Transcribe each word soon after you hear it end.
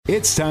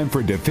It's time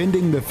for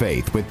Defending the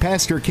Faith with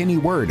Pastor Kenny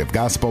Word of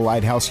Gospel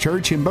Lighthouse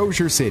Church in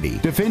Bossier City.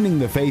 Defending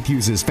the Faith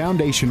uses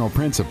foundational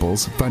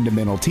principles,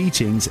 fundamental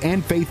teachings,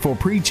 and faithful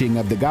preaching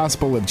of the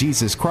gospel of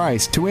Jesus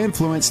Christ to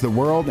influence the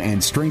world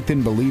and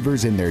strengthen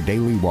believers in their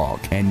daily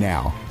walk. And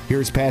now,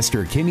 here's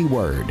Pastor Kenny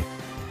Word.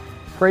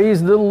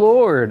 Praise the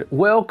Lord.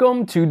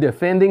 Welcome to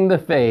Defending the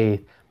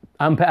Faith.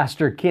 I'm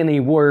Pastor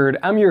Kenny Word.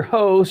 I'm your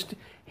host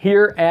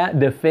here at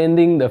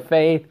Defending the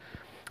Faith.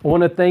 I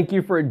want to thank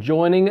you for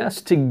joining us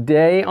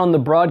today on the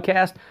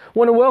broadcast. I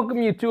want to welcome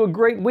you to a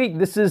great week.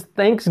 This is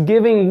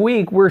Thanksgiving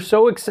week. We're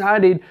so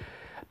excited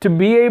to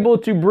be able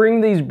to bring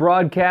these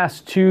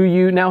broadcasts to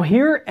you. Now,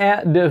 here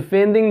at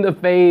Defending the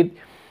Faith,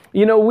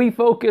 we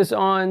focus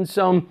on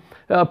some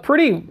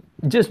pretty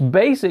just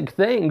basic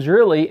things,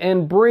 really,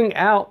 and bring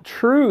out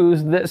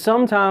truths that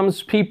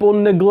sometimes people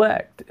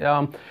neglect.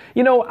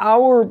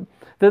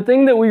 The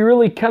thing that we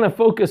really kind of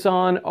focus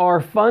on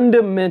are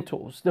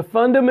fundamentals, the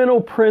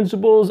fundamental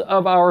principles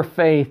of our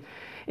faith.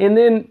 And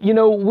then,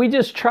 we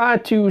just try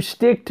to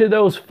stick to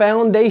those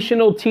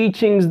foundational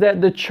teachings that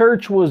the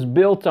church was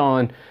built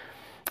on.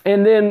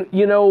 And then,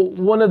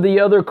 one of the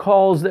other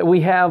calls that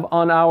we have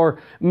on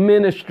our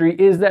ministry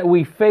is that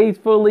we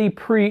faithfully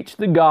preach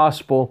the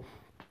gospel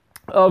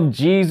of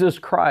Jesus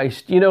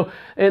Christ.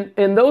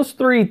 And those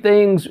three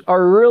things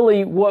are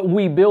really what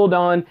we build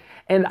on.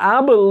 And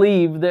I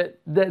believe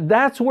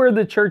that's where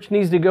the church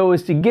needs to go,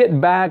 is to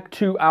get back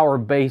to our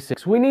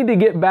basics. We need to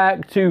get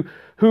back to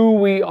who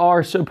we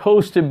are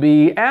supposed to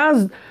be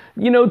as,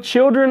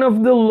 children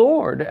of the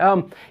Lord.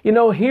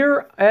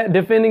 Here at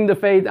Defending the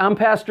Faith, I'm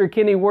Pastor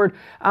Kenny Word.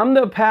 I'm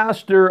the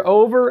pastor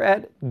over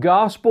at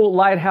Gospel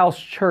Lighthouse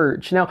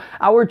Church. Now,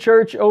 our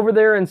church over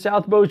there in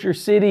South Bossier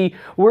City,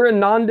 we're a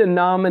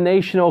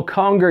non-denominational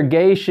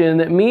congregation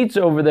that meets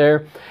over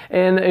there.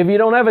 And if you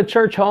don't have a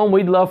church home,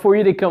 we'd love for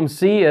you to come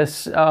see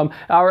us.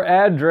 Our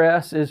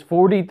address is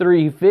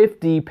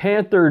 4350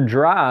 Panther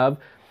Drive,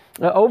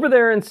 over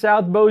there in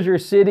South Bossier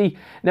City.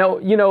 Now,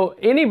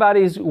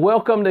 anybody's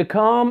welcome to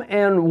come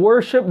and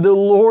worship the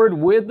Lord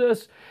with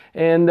us.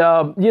 And,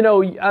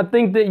 I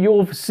think that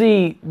you'll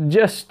see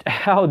just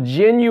how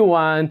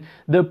genuine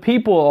the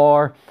people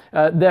are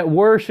that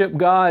worship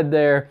God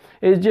there.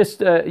 It's just,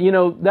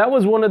 that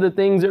was one of the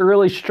things that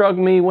really struck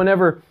me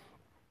whenever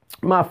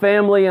my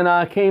family and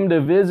I came to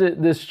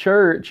visit this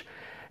church.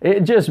 It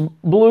just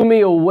blew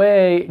me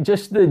away,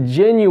 just the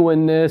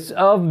genuineness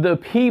of the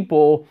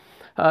people.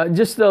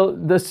 Just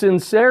the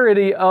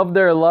sincerity of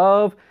their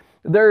love,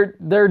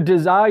 their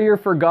desire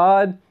for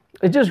God,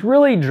 it just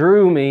really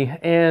drew me.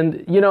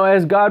 And,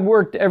 as God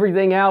worked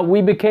everything out,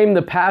 we became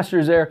the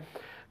pastors there.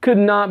 Could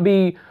not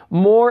be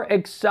more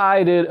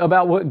excited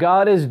about what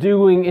God is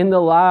doing in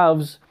the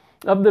lives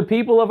of the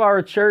people of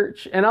our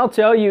church. And I'll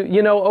tell you,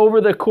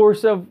 over the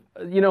course of,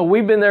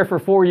 we've been there for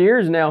 4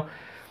 years now.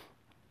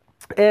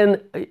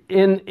 And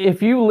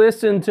if you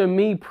listen to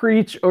me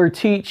preach or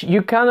teach,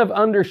 you kind of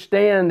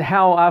understand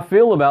how I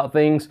feel about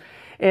things.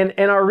 And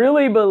I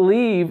really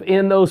believe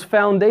in those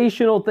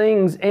foundational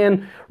things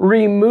and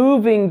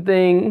removing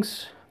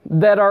things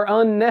that are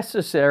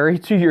unnecessary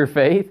to your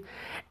faith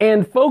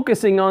and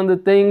focusing on the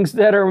things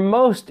that are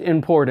most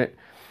important.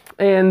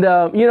 And,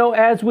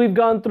 as we've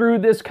gone through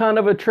this kind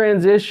of a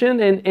transition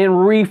and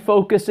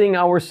refocusing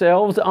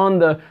ourselves on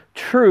the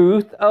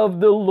truth of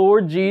the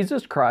Lord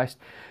Jesus Christ,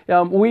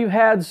 we've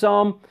had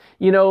some,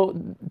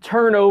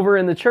 turnover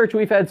in the church.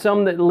 We've had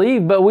some that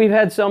leave, but we've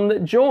had some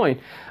that join.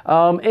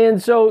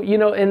 And so,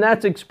 and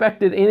that's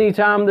expected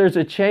anytime there's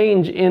a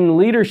change in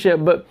leadership.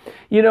 But,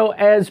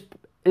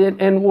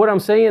 and what I'm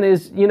saying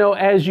is,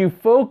 as you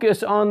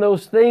focus on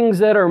those things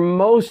that are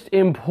most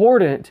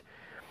important,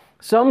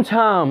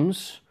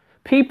 sometimes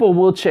people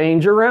will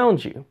change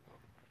around you.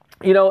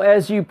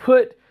 As you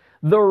put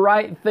the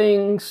right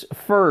things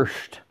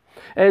first,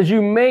 as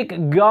you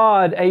make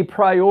God a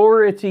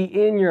priority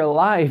in your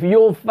life,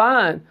 you'll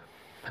find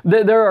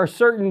that there are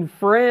certain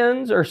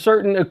friends or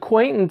certain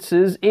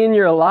acquaintances in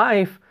your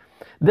life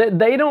that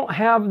they don't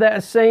have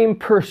that same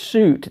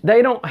pursuit.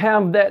 They don't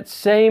have that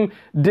same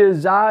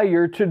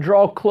desire to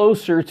draw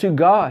closer to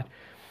God.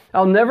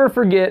 I'll never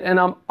forget, and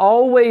I'm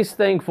always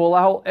thankful,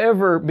 I'll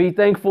ever be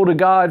thankful to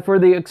God for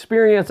the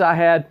experience I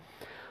had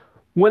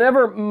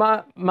whenever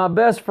my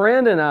best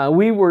friend and I,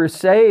 we were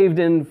saved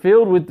and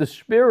filled with the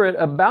Spirit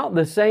about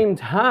the same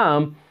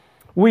time.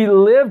 We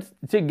lived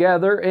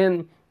together,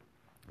 and,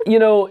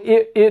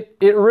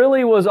 it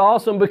really was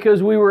awesome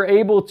because we were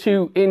able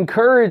to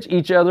encourage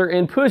each other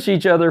and push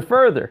each other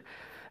further.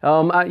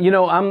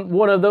 I'm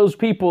one of those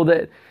people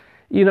that,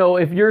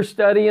 if you're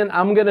studying,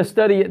 I'm going to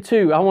study it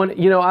too. I'm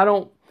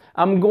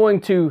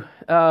going to,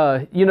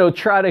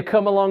 try to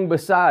come along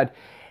beside.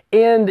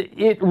 And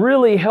it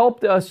really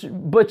helped us.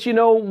 But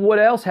what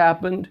else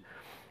happened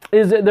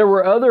is that there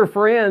were other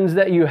friends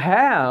that you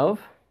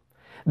have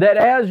that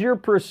as you're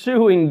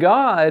pursuing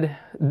God,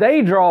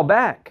 they draw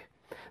back.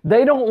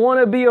 They don't want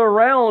to be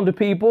around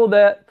people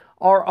that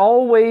are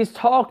always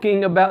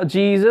talking about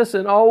Jesus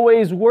and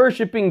always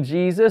worshiping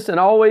Jesus and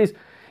always,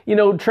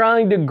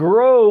 trying to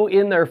grow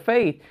in their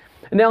faith.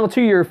 Now,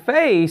 to your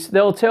face,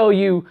 they'll tell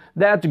you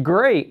that's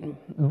great,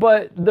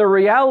 but the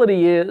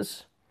reality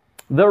is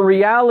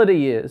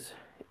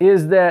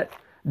that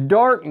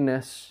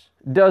darkness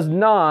does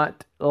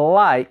not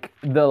like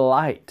the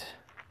light.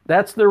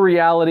 That's the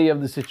reality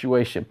of the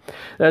situation.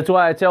 That's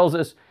why it tells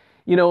us,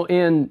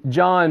 in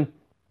John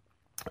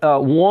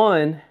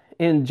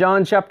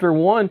chapter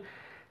 1,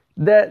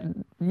 that,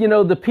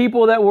 the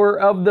people that were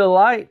of the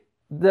light,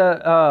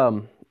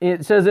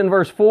 it says in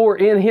verse 4,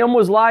 in him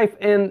was life,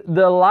 and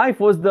the life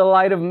was the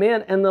light of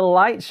men, and the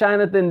light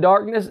shineth in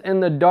darkness,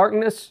 and the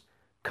darkness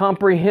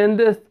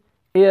comprehendeth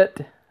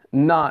it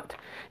not.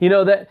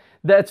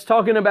 That's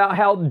talking about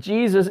how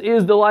Jesus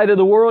is the light of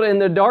the world, and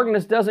the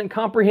darkness doesn't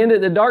comprehend it.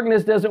 The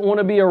darkness doesn't want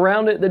to be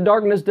around it. The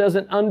darkness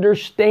doesn't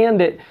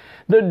understand it.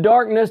 The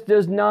darkness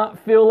does not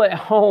feel at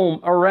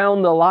home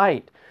around the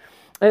light.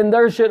 And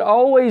there should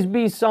always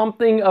be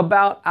something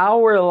about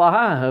our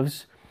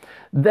lives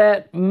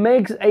that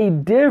makes a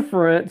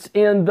difference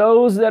in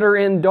those that are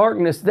in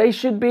darkness. They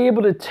should be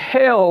able to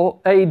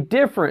tell a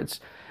difference.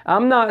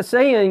 I'm not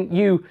saying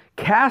you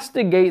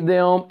castigate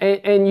them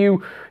and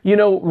you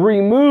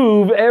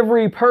remove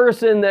every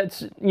person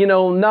that's,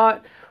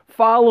 not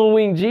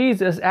following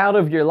Jesus out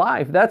of your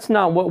life. That's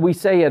not what we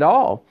say at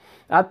all.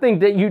 I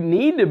think that you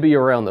need to be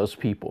around those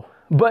people,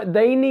 but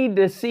they need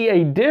to see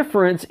a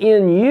difference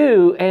in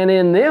you and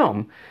in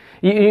them.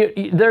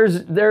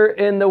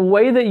 And the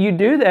way that you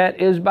do that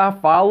is by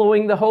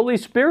following the Holy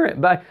Spirit,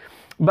 by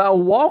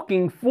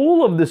walking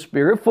full of the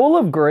Spirit, full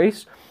of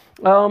grace,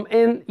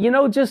 and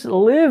just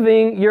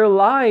living your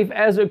life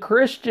as a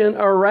Christian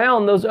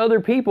around those other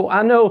people.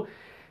 I know,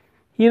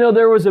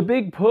 there was a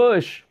big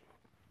push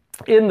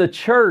in the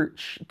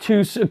church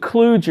to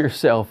seclude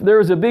yourself. There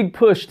was a big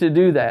push to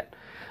do that.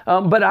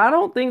 But I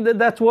don't think that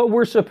that's what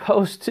we're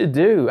supposed to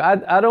do.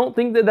 I don't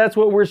think that that's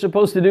what we're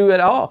supposed to do at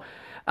all.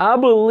 I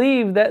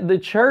believe that the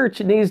church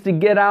needs to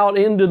get out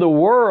into the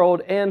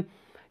world and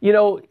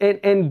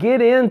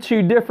get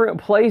into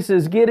different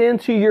places, get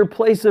into your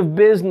place of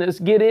business,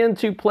 get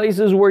into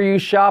places where you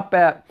shop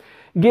at,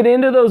 get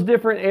into those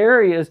different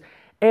areas,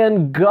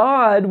 and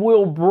God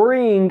will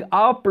bring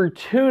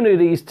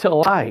opportunities to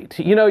light.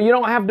 You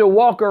don't have to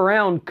walk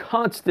around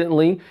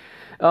constantly,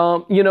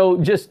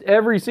 just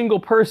every single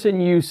person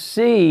you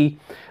see,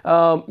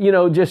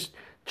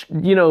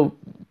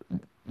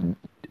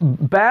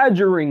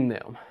 badgering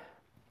them.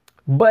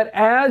 But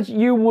as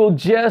you will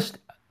just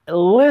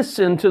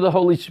listen to the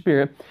Holy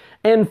Spirit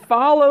and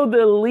follow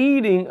the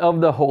leading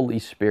of the Holy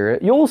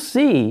Spirit, you'll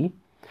see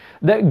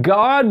that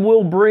God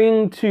will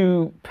bring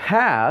to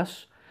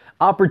pass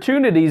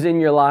opportunities in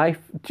your life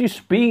to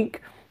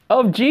speak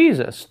of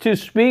Jesus, to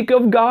speak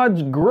of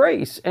God's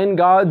grace and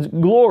God's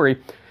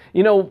glory.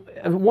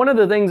 One of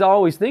the things I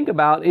always think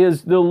about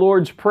is the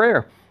Lord's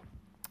Prayer.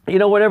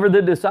 Whenever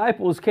the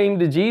disciples came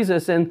to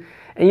Jesus and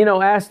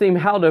asked him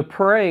how to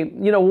pray,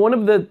 one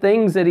of the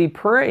things that he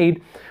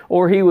prayed,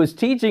 or he was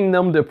teaching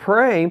them to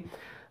pray,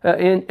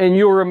 and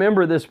you'll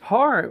remember this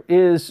part,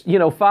 is,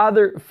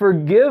 Father,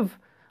 forgive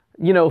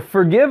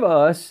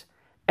us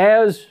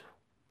as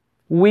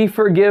we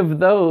forgive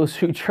those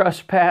who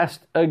trespass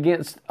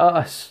against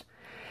us.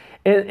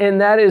 And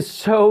that is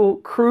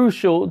so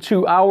crucial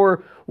to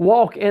our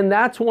walk. And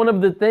that's one of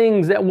the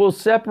things that will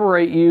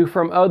separate you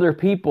from other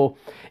people,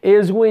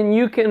 is when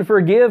you can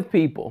forgive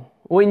people,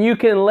 when you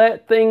can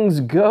let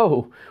things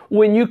go,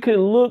 when you can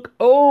look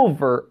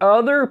over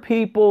other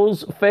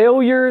people's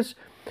failures,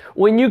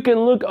 when you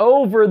can look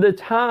over the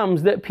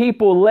times that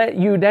people let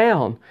you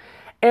down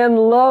and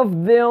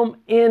love them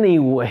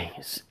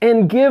anyways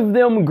and give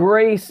them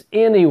grace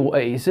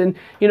anyways. And,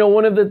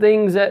 one of the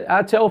things that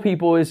I tell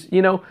people is,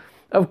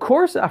 of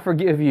course I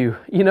forgive you.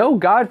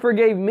 God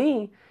forgave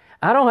me.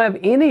 I don't have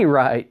any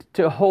right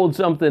to hold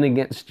something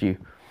against you.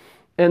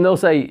 And they'll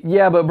say,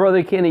 yeah, but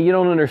Brother Kenny, you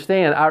don't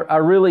understand. I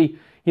really,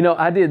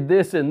 I did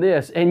this and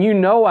this, and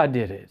I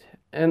did it.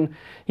 And,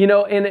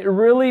 and it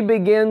really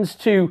begins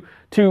to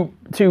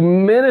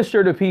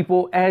minister to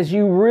people as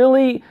you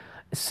really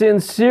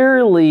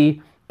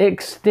sincerely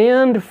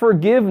extend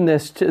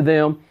forgiveness to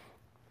them,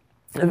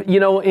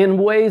 in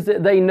ways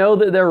that they know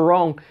that they're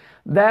wrong.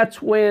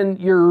 That's when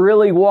you're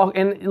really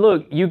walking. And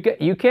look, you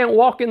can't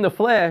walk in the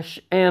flesh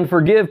and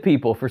forgive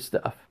people for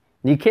stuff.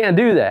 You can't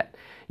do that.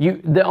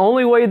 The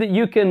only way that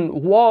you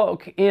can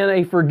walk in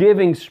a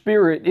forgiving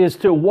spirit is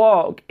to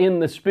walk in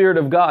the Spirit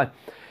of God,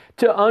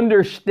 to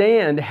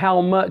understand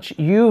how much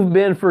you've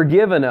been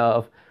forgiven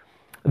of.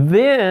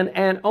 Then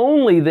and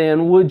only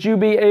then would you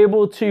be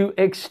able to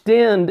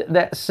extend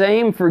that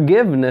same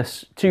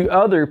forgiveness to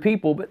other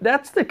people. But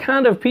that's the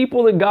kind of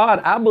people that God,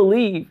 I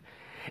believe,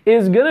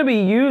 is going to be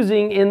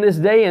using in this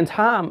day and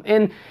time.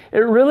 And it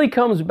really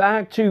comes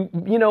back to,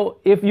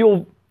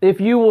 if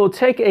you will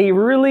take a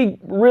really,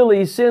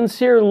 really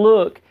sincere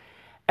look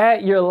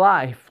at your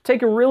life,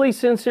 take a really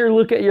sincere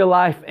look at your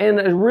life and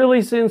a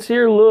really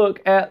sincere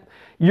look at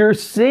your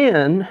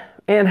sin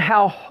and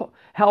how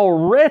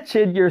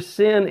wretched your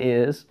sin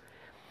is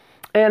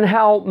and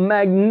how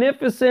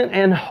magnificent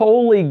and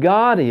holy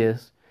God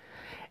is,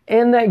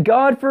 and that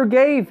God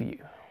forgave you.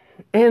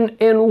 And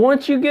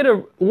once you get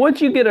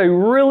a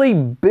really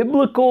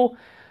biblical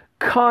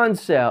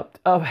concept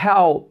of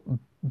how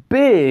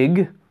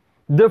big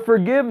the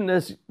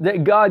forgiveness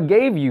that God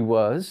gave you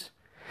was,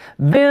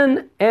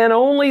 then and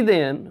only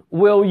then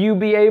will you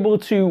be able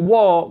to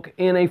walk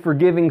in a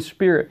forgiving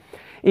spirit.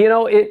 You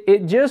know,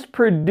 it just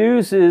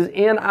produces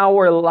in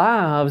our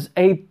lives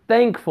a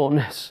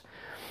thankfulness.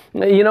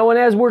 You know, and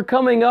as we're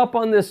coming up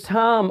on this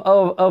time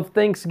of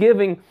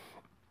Thanksgiving,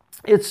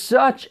 it's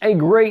such a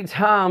great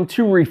time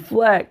to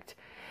reflect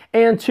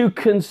and to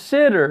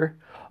consider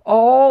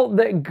all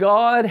that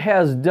God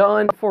has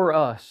done for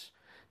us.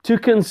 To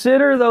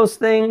consider those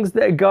things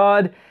that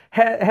God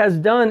has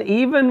done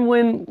even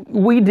when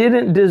we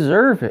didn't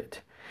deserve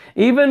it.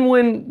 Even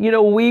when,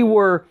 we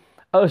were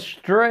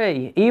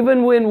astray.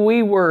 Even when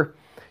we were,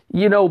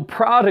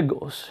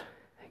 prodigals.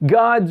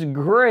 God's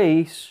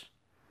grace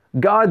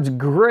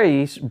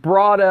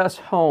brought us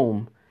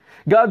home.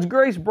 God's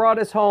grace brought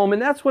us home.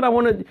 And that's what I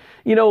want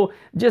to,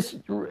 just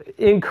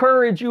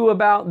encourage you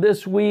about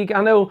this week.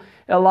 I know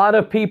a lot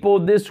of people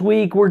this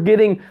week, we're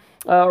getting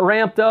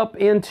ramped up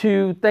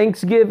into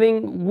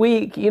Thanksgiving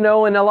week, and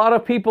a lot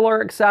of people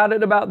are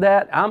excited about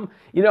that. I'm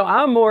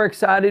more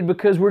excited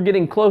because we're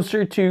getting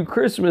closer to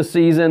Christmas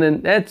season.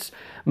 And that's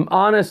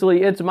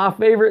honestly, it's my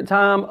favorite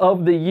time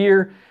of the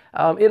year.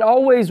 It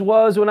always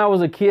was when I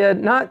was a kid,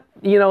 not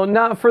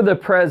for the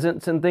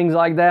presents and things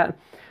like that.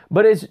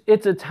 But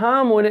it's a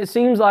time when it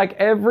seems like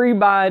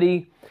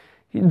everybody,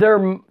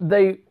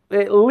 they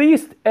at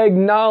least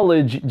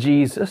acknowledge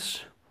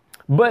Jesus,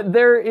 but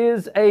there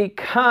is a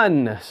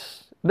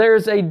kindness.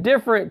 There's a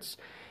difference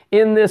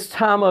in this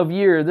time of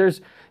year.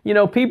 There's,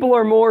 people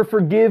are more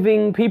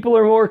forgiving. People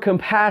are more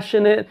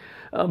compassionate.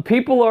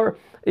 People are,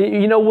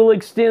 will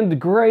extend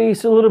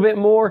grace a little bit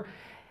more.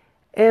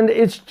 And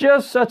it's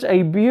just such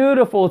a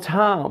beautiful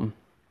time.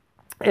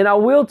 And I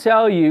will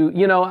tell you,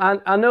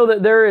 I know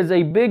that there is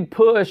a big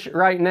push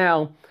right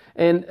now,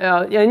 and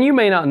you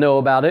may not know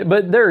about it,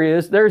 but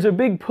there's a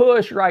big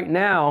push right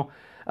now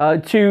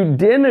to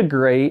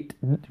denigrate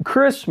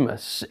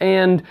Christmas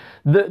and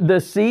the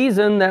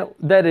season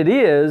that it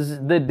is,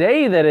 the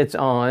day that it's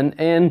on,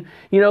 and,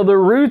 the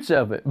roots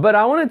of it. But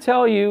I want to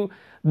tell you,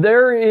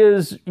 there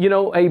is,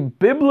 a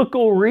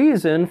biblical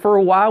reason for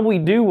why we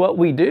do what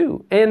we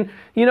do. And,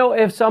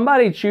 if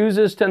somebody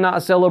chooses to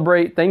not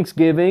celebrate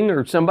Thanksgiving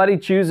or somebody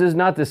chooses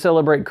not to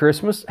celebrate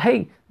Christmas,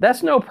 hey,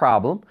 that's no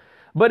problem.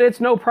 But it's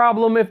no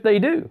problem if they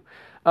do.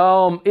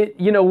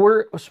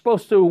 We're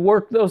supposed to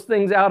work those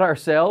things out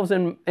ourselves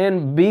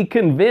and be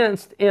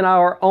convinced in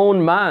our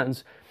own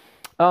minds.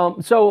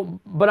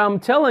 But I'm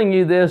telling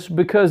you this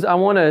because I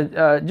want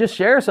to just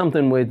share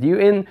something with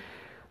you.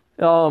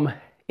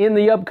 In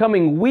the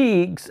upcoming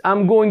weeks,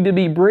 I'm going to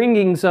be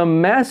bringing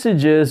some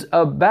messages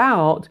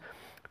about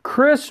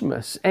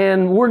Christmas,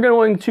 and we're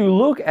going to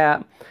look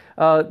at,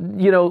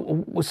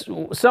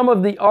 some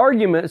of the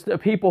arguments that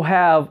people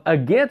have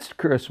against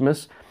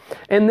Christmas,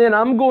 and then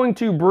I'm going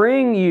to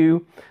bring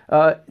you,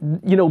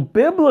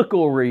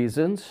 biblical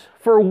reasons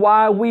for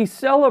why we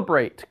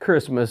celebrate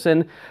Christmas,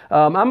 and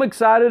I'm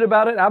excited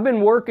about it. I've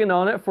been working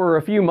on it for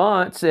a few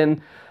months, and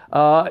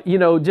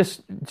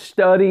just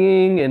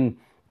studying and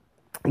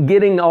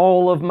getting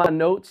all of my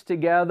notes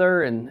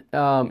together. And,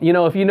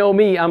 if you know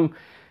me,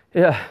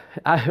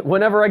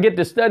 whenever I get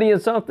to studying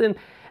something,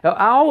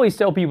 I always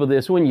tell people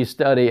this when you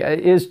study,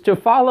 is to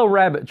follow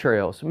rabbit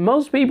trails.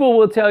 Most people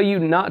will tell you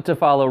not to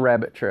follow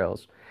rabbit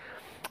trails.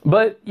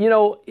 But,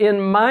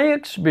 in my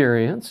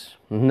experience,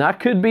 and I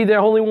could be the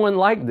only one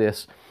like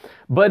this,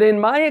 but in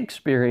my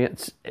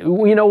experience,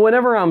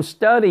 whenever I'm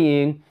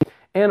studying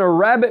and a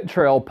rabbit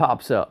trail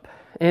pops up,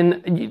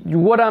 and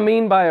what I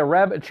mean by a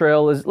rabbit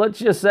trail is, let's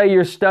just say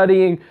you're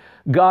studying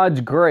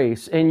God's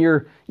grace and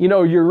you're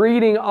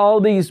reading all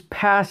these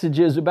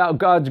passages about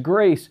God's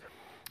grace.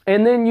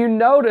 And then you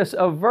notice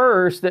a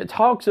verse that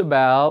talks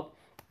about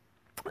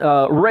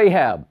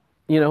Rahab,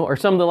 or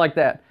something like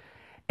that.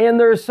 And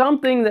there's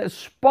something that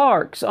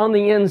sparks on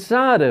the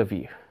inside of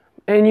you.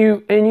 And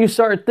you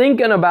start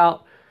thinking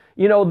about,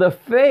 the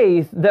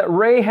faith that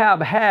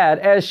Rahab had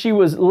as she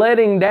was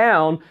letting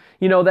down,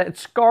 that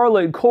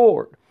scarlet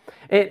cord.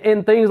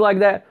 And things like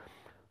that.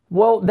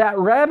 Well, that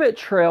rabbit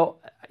trail,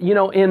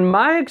 in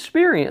my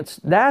experience,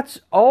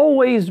 that's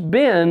always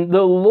been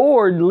the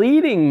Lord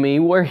leading me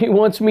where He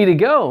wants me to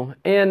go.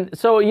 And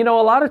so,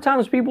 a lot of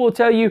times people will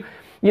tell you,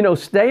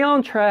 stay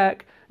on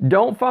track,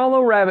 don't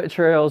follow rabbit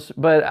trails.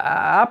 But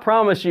I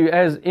promise you,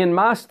 as in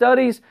my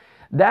studies,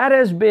 that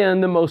has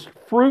been the most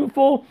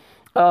fruitful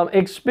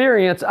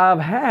experience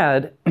I've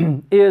had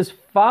is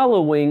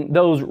following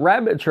those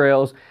rabbit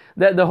trails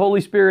that the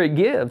Holy Spirit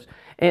gives.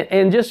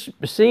 And just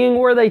seeing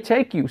where they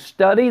take you.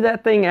 Study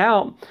that thing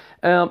out.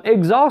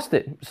 Exhaust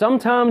it.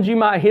 Sometimes you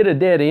might hit a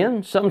dead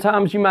end.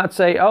 Sometimes you might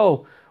say,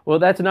 oh, well,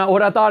 that's not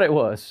what I thought it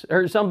was,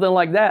 or something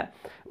like that.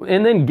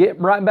 And then get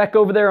right back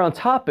over there on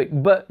topic.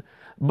 But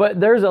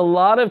there's a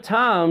lot of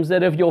times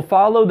that if you'll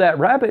follow that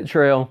rabbit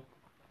trail,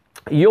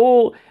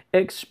 you'll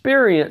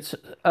experience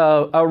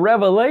a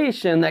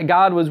revelation that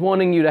God was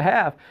wanting you to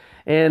have.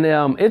 And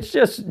it's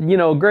just,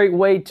 a great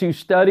way to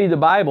study the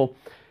Bible.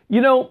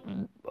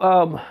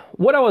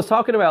 What I was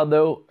talking about,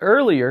 though,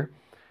 earlier,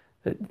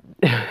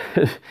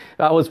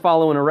 I was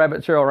following a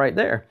rabbit trail right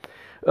there.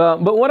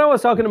 But what I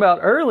was talking about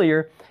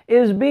earlier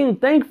is being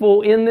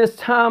thankful in this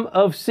time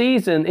of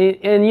season.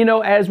 And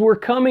as we're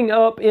coming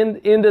up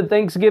into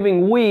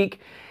Thanksgiving week,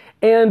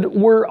 and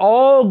we're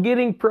all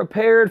getting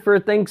prepared for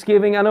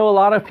Thanksgiving. I know a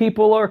lot of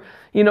people are,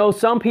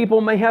 some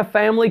people may have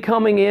family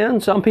coming in,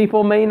 some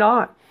people may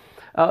not.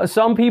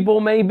 Some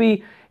people may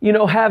be,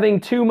 having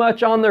too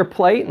much on their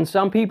plate, and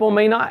some people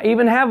may not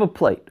even have a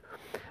plate.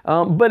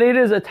 But it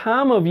is a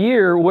time of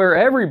year where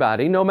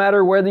everybody, no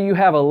matter whether you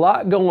have a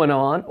lot going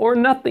on or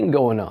nothing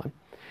going on,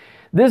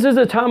 this is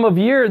a time of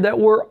year that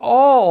we're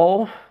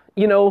all,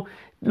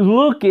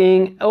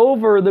 looking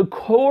over the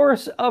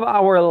course of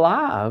our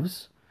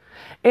lives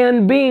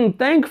and being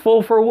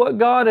thankful for what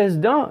God has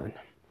done.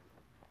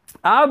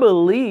 I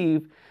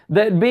believe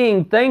that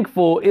being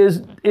thankful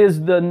is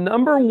the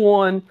number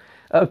one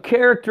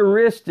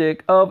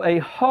characteristic of a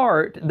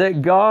heart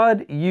that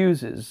God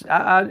uses.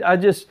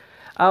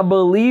 I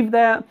believe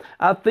that.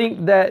 I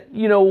think that,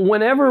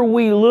 whenever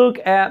we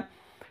look at,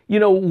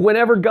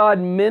 whenever God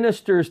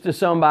ministers to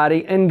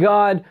somebody and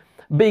God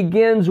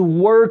begins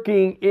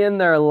working in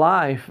their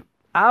life,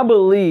 I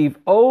believe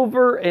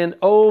over and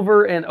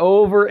over and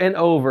over and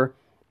over,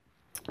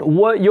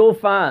 what you'll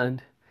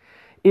find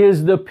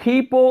is the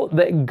people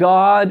that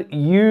God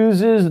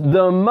uses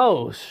the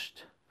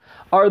most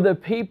are the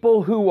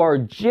people who are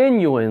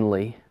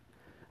genuinely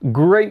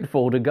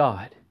grateful to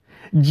God,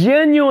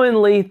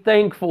 genuinely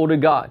thankful to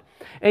God.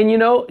 And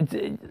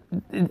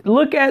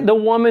look at the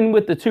woman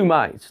with the 2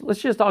 mites.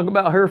 Let's just talk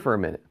about her for a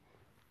minute.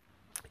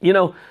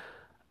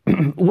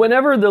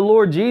 Whenever the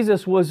Lord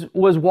Jesus was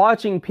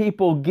watching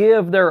people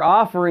give their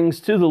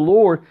offerings to the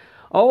Lord,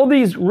 all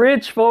these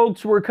rich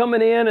folks were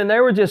coming in and they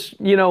were just,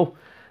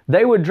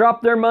 they would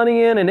drop their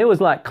money in and it was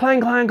like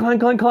clang, clang, clang,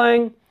 clang,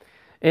 clang.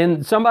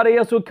 And somebody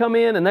else would come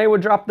in and they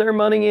would drop their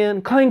money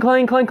in, clang,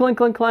 clang, clang, clang,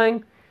 clang,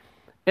 clang.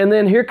 And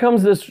then here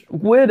comes this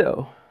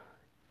widow,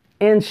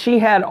 and she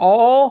had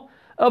all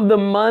of the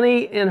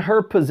money in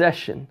her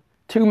possession,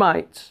 2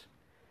 mites.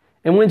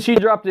 And when she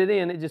dropped it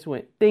in, it just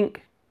went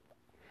dink.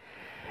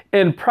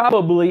 And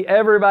probably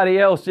everybody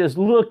else just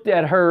looked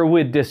at her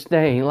with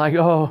disdain, like,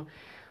 oh,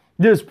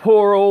 this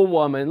poor old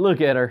woman, look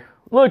at her.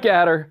 Look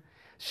at her.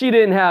 She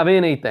didn't have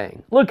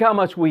anything. Look how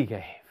much we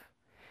gave.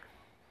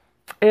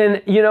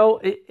 And,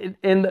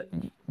 and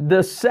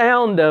the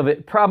sound of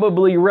it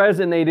probably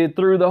resonated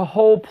through the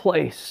whole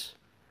place.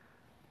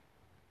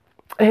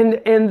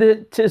 And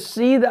to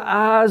see the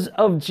eyes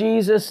of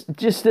Jesus,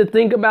 just to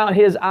think about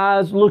His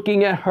eyes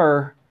looking at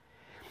her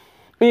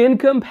in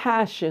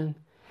compassion,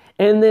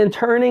 and then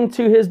turning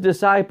to His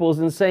disciples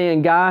and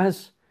saying,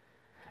 guys,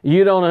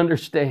 you don't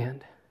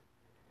understand.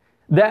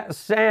 That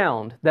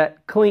sound,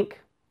 that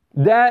clink,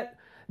 that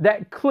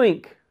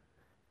clink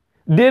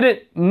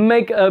didn't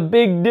make a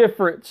big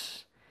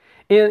difference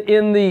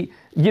in the,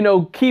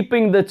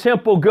 keeping the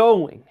temple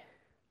going.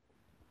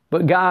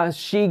 But guys,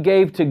 she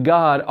gave to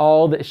God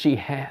all that she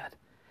had.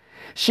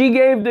 She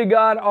gave to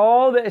God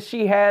all that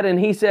she had, and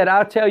He said,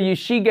 I tell you,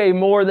 she gave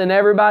more than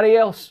everybody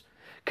else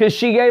because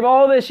she gave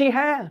all that she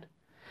had.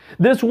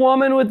 This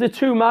woman with the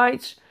 2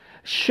 mites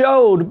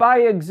showed by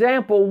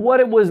example what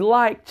it was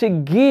like to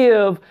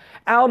give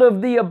out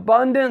of the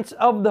abundance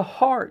of the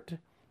heart.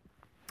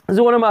 This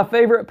is one of my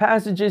favorite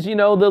passages, the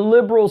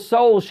liberal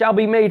soul shall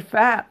be made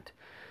fat.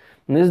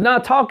 And it's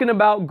not talking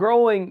about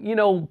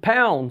growing,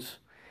 pounds.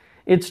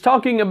 It's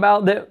talking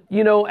about that,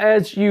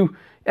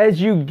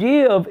 as you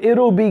give,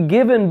 it'll be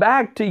given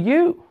back to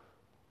you.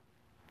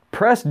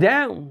 Pressed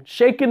down,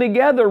 shaken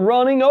together,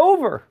 running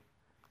over,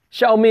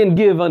 shall men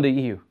give unto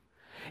you.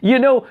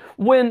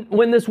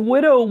 When this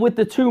widow with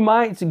the 2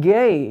 mites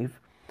gave,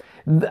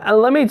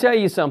 let me tell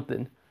you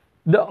something.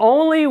 The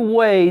only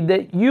way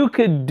that you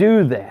could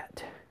do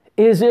that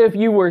is if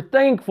you were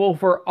thankful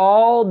for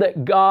all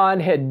that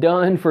God had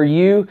done for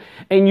you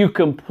and you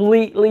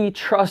completely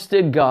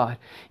trusted God.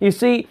 You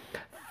see,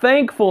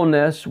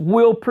 thankfulness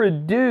will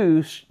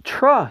produce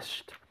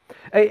trust.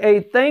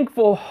 A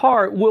thankful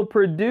heart will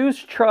produce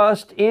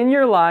trust in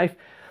your life,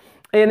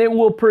 and it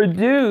will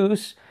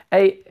produce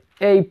a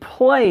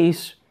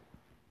place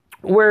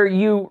where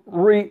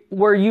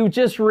you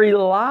just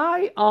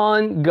rely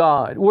on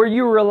God, where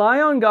you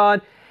rely on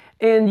God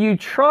and you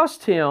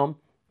trust Him,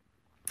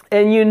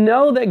 and you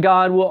know that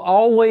God will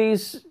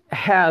always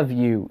have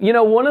you.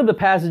 One of the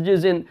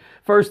passages in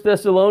 1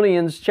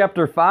 Thessalonians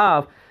chapter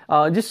 5,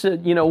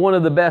 one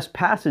of the best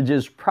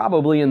passages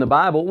probably in the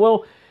Bible.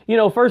 Well,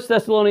 1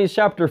 Thessalonians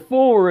chapter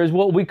 4 is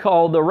what we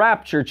call the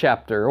rapture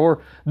chapter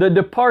or the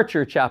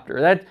departure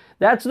chapter.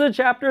 That's the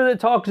chapter that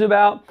talks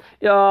about,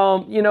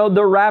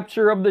 the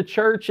rapture of the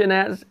church and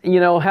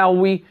how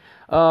we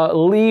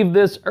leave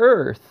this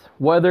earth,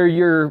 whether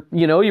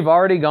you've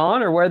already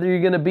gone or whether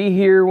you're going to be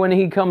here when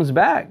He comes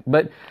back.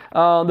 But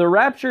the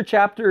rapture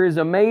chapter is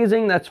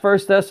amazing. That's 1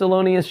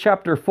 Thessalonians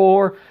chapter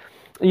 4.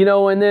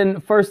 And then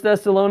 1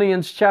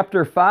 Thessalonians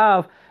chapter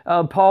 5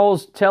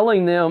 Paul's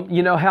telling them,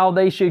 how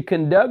they should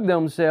conduct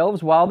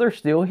themselves while they're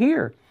still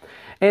here.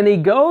 And he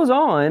goes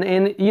on,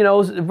 and,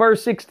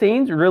 verse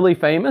 16 is really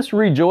famous,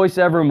 rejoice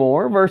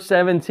evermore. Verse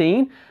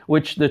 17,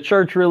 which the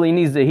church really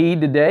needs to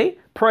heed today,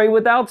 pray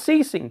without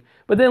ceasing.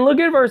 But then look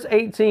at verse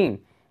 18.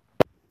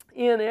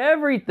 In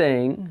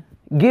everything,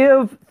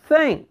 give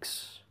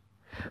thanks,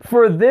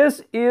 for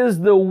this is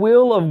the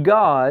will of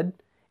God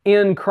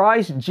in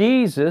Christ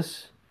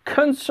Jesus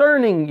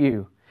concerning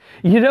you.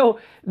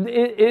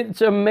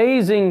 It's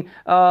amazing.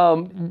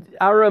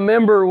 I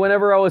remember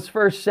whenever I was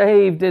first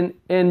saved and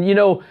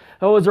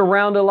I was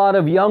around a lot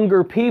of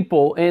younger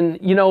people,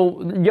 and,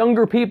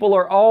 younger people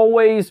are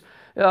always,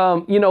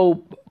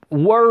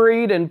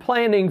 worried and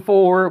planning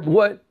for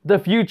what the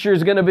future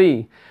is going to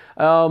be.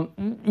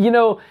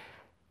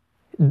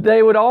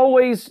 They would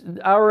always,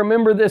 I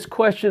remember this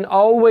question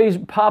always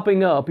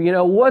popping up,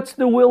 what's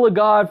the will of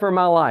God for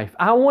my life?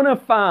 I want to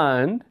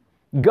find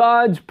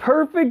God's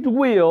perfect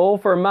will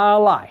for my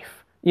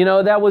life.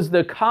 That was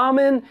the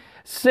common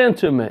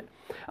sentiment.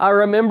 I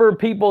remember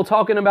people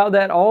talking about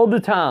that all the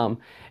time.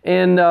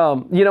 And,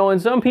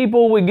 and some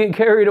people would get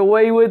carried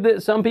away with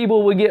it. Some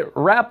people would get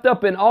wrapped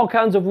up in all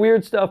kinds of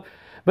weird stuff.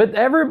 But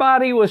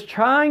everybody was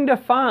trying to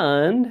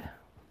find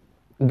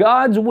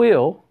God's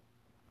will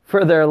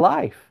for their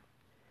life.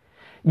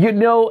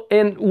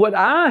 And what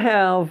I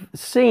have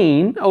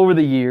seen over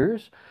the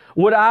years,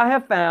 what I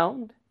have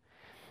found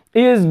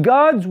is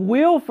God's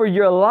will for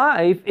your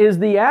life is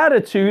the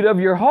attitude of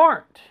your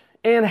heart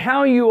and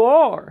how you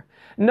are.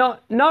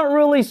 Not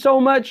really so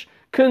much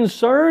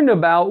concerned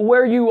about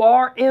where you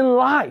are in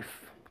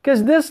life,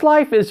 because this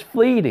life is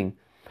fleeting.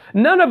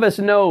 None of us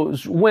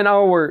knows when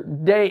our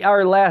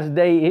last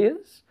day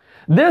is.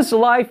 This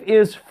life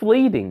is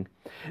fleeting.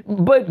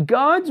 But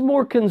God's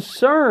more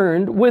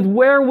concerned with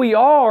where we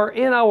are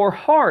in our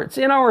hearts,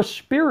 in our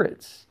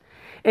spirits.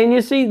 And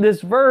you see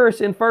this verse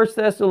in 1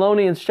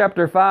 Thessalonians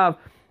chapter 5,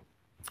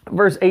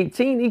 verse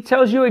 18, he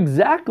tells you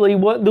exactly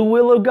what the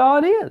will of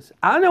God is.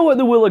 I know what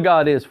the will of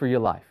God is for your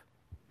life.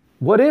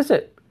 What is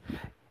it?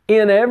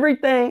 In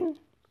everything,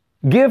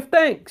 give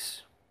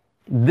thanks.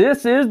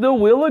 This is the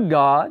will of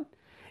God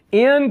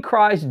in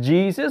Christ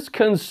Jesus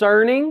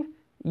concerning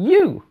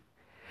you.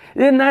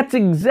 And that's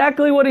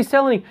exactly what he's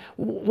telling you.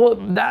 Well,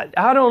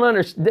 I don't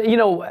understand.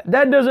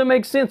 That doesn't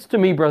make sense to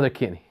me, Brother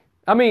Kenny.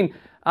 I mean,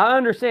 I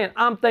understand.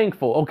 I'm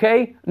thankful.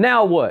 Okay.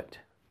 Now what?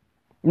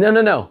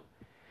 No.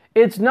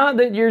 It's not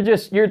that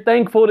you're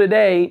thankful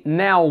today.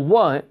 Now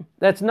what?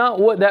 That's not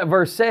what that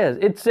verse says.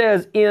 It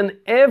says in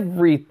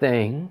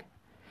everything,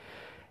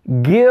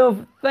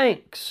 give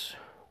thanks.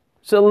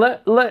 So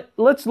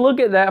let's look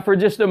at that for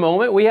just a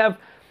moment. We have,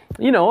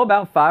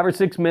 about 5 or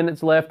 6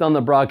 minutes left on the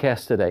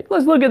broadcast today.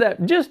 Let's look at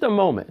that just a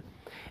moment.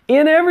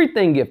 In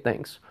everything, give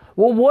thanks.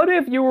 Well, what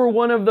if you were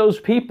one of those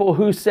people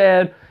who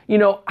said,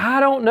 I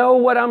don't know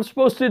what I'm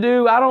supposed to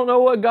do. I don't know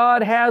what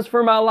God has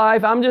for my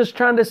life. I'm just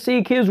trying to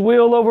seek His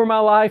will over my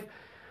life.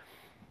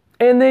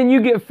 And then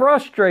you get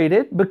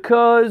frustrated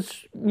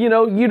because, you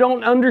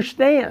don't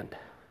understand.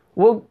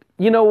 Well,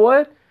 you know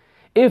what?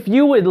 If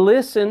you would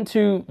listen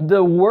to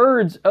the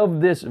words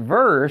of this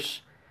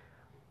verse,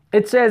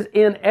 it says,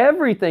 in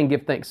everything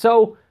give thanks.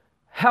 So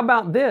how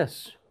about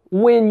this?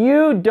 When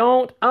you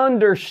don't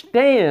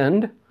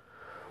understand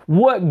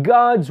what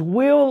God's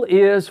will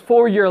is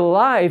for your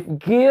life,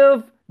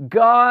 give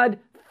God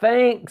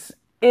thanks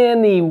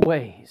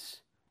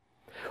anyways.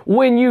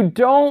 When you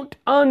don't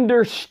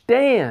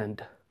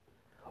understand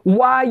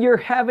why you're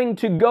having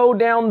to go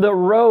down the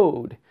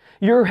road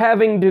you're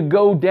having to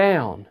go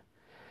down,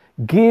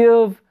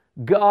 give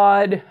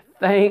God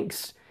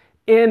thanks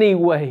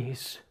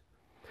anyways.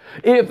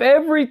 If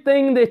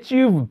everything that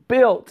you've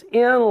built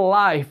in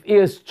life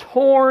is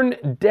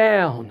torn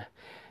down,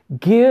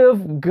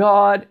 give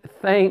God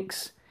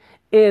thanks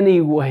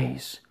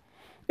anyways.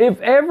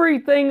 If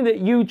everything that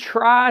you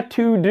try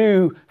to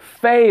do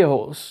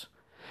fails,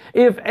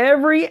 if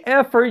every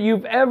effort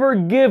you've ever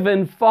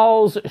given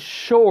falls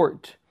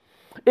short,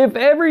 if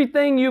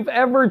everything you've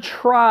ever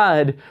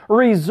tried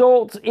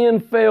results in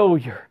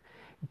failure,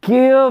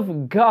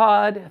 give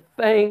God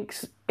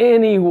thanks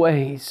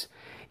anyways.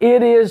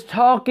 It is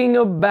talking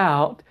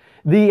about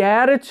the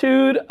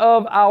attitude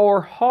of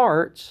our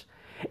hearts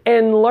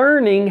and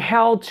learning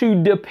how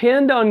to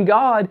depend on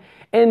God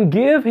and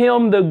give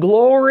Him the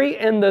glory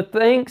and the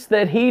thanks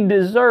that He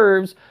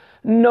deserves,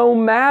 no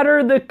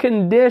matter the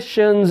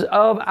conditions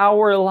of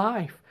our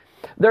life.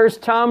 There's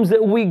times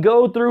that we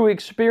go through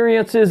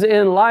experiences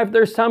in life.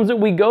 There's times that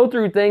we go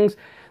through things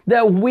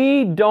that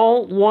we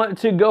don't want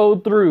to go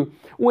through.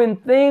 When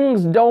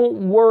things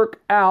don't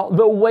work out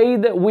the way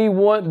that we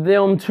want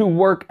them to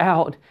work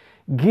out,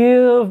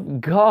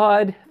 give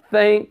God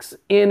thanks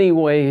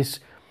anyways.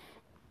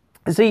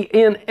 See,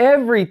 in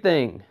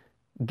everything,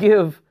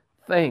 give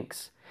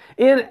thanks.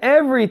 In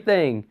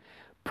everything,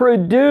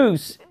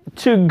 produce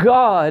to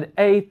God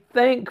a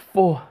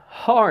thankful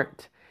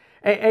heart.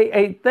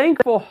 A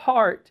thankful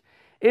heart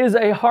is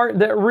a heart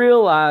that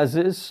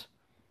realizes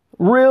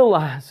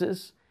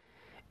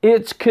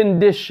its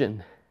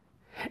condition.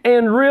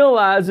 and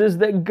realizes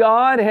that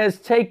God has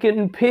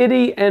taken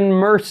pity and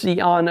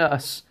mercy on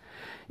us.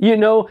 You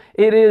know,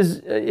 it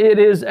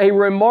is a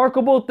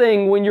remarkable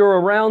thing when you're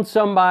around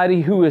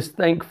somebody who is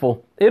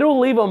thankful. It'll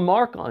leave a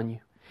mark on you.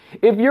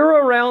 If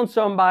you're around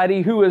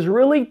somebody who is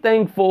really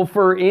thankful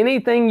for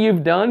anything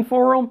you've done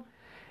for them,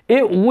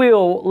 it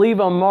will leave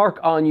a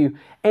mark on you.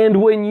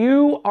 And when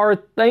you are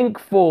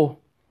thankful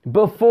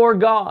before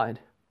God,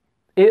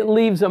 it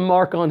leaves a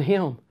mark on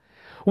Him.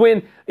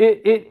 When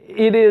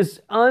it is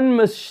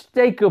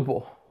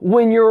unmistakable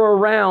when you're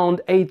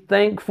around a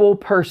thankful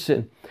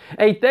person.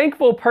 A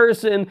thankful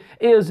person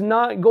is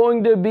not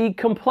going to be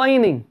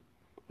complaining.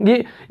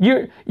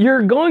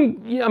 You're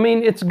going, I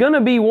mean, it's going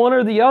to be one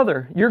or the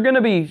other. You're going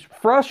to be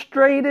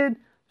frustrated,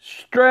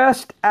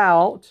 stressed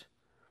out,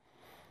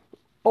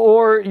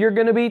 or you're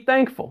going to be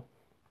thankful.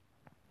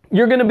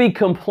 You're going to be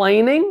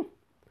complaining.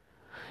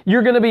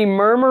 You're going to be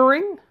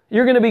murmuring.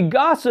 You're going to be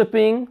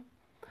gossiping.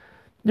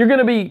 You're going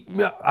to be,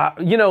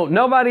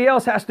 nobody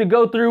else has to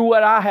go through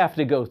what I have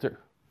to go through.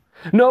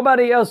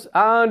 Nobody else,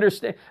 I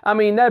understand. I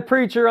mean, that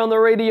preacher on the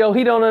radio,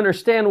 he don't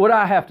understand what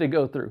I have to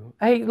go through.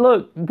 Hey,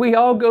 look, we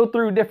all go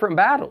through different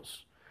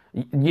battles.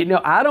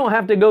 I don't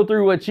have to go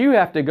through what you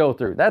have to go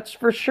through. That's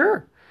for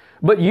sure.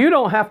 But you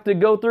don't have to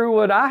go through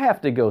what I have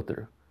to go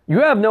through.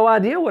 You have no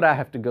idea what I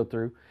have to go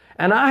through.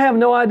 And I have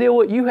no idea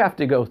what you have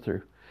to go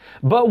through.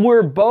 But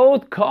we're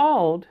both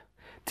called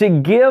to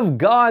give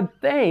God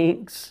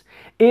thanks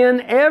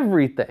in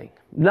everything.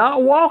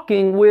 Not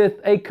walking with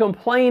a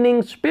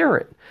complaining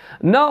spirit.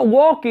 Not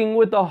walking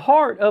with a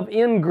heart of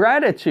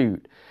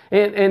ingratitude.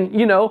 And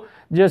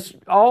just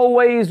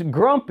always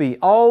grumpy,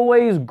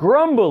 always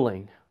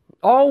grumbling,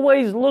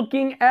 always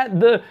looking at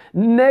the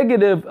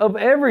negative of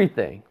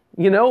everything.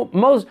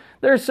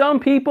 There's some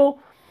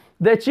people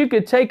that you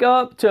could take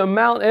up to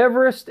Mount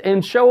Everest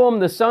and show them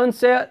the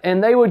sunset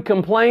and they would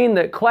complain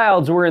that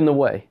clouds were in the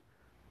way.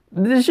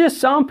 There's just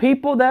some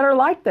people that are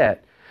like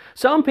that.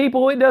 Some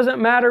people, it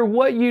doesn't matter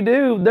what you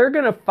do, they're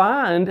going to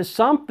find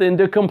something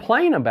to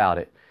complain about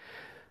it.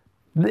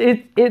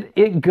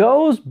 It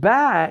goes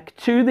back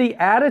to the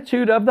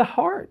attitude of the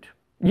heart.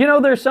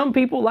 There's some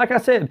people, like I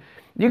said,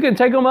 you can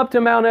take them up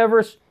to Mount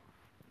Everest,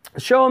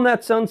 show them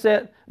that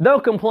sunset, they'll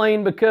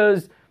complain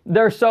because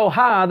they're so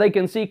high they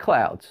can see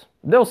clouds.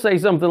 They'll say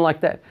something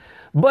like that.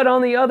 But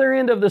on the other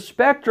end of the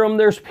spectrum,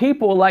 there's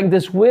people like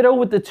this widow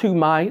with the 2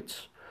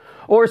 mites,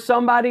 or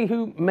somebody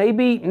who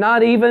maybe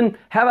not even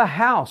have a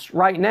house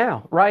right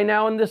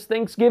now in this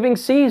Thanksgiving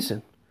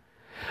season.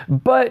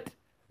 But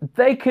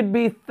they could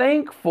be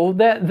thankful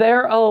that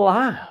they're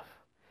alive.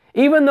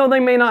 Even though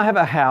they may not have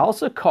a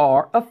house, a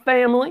car, a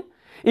family,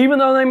 even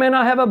though they may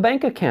not have a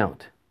bank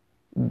account.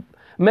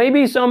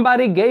 Maybe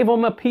somebody gave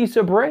them a piece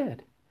of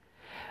bread.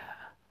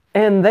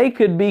 And they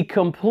could be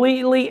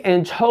completely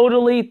and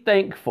totally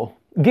thankful,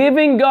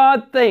 giving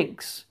God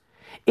thanks,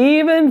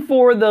 even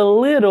for the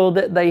little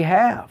that they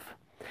have.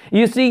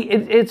 You see,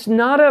 it's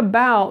not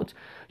about,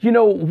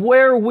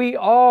 where we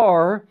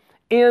are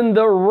in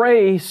the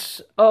race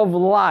of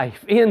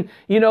life, in,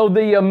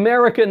 the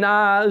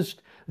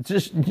Americanized,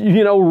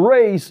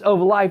 race of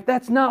life.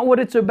 That's not what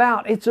it's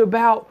about. It's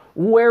about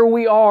where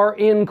we are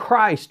in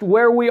Christ,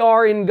 where we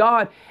are in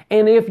God,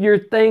 and if you're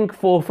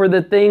thankful for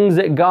the things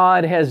that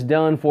God has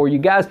done for you.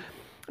 Guys,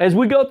 as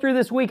we go through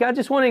this week, I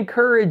just want to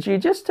encourage you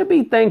just to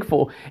be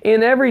thankful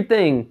in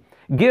everything.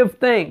 Give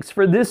thanks,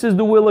 for this is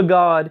the will of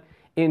God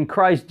in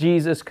Christ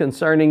Jesus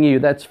concerning you.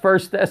 That's 1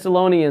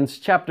 Thessalonians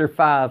chapter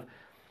 5,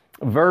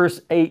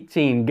 verse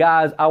 18.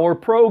 Guys, our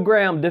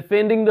program,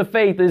 Defending the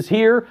Faith, is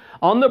here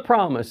on The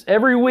Promise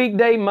every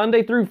weekday,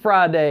 Monday through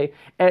Friday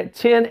at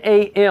 10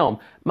 a.m.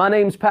 My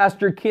name's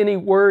Pastor Kenny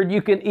Word.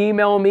 You can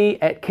email me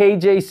at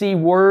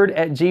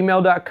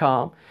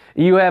kjcword@gmail.com.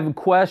 You have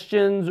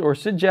questions or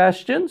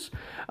suggestions,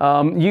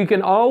 you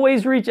can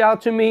always reach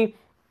out to me.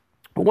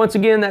 Once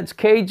again, that's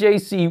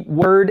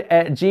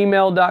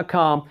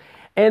kjcword@gmail.com.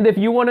 And if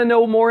you want to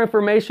know more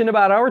information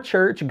about our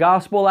church,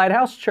 Gospel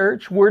Lighthouse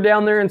Church, we're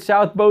down there in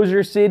South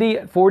Bossier City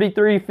at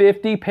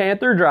 4350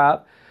 Panther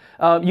Drive.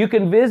 You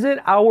can visit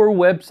our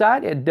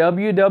website at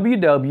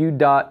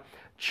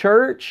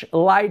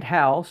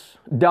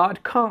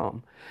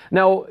www.churchlighthouse.com.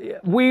 Now,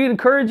 we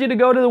encourage you to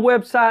go to the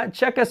website,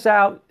 check us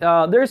out.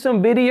 There's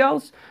some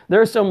videos,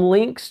 there's some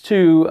links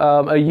to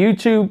a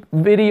YouTube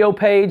video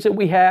page that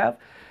we have.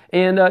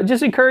 And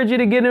just encourage you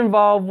to get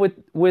involved with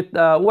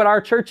what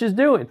our church is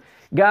doing.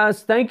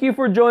 Guys, thank you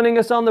for joining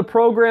us on the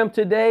program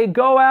today.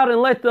 Go out and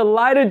let the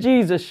light of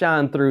Jesus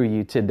shine through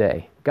you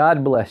today.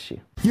 God bless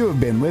you. You have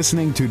been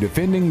listening to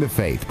Defending the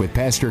Faith with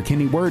Pastor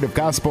Kenny Word of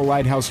Gospel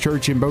Lighthouse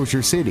Church in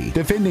Bossier City.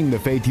 Defending the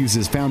Faith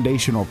uses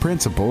foundational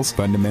principles,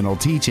 fundamental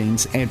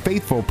teachings, and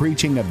faithful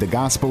preaching of the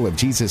gospel of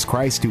Jesus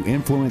Christ to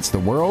influence the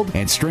world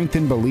and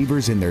strengthen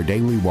believers in their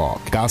daily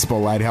walk.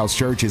 Gospel Lighthouse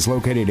Church is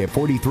located at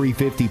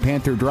 4350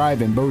 Panther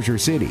Drive in Bossier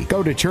City.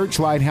 Go to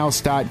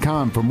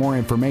churchlighthouse.com for more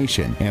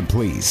information, and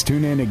please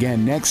tune in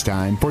again next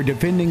time for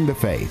Defending the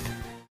Faith.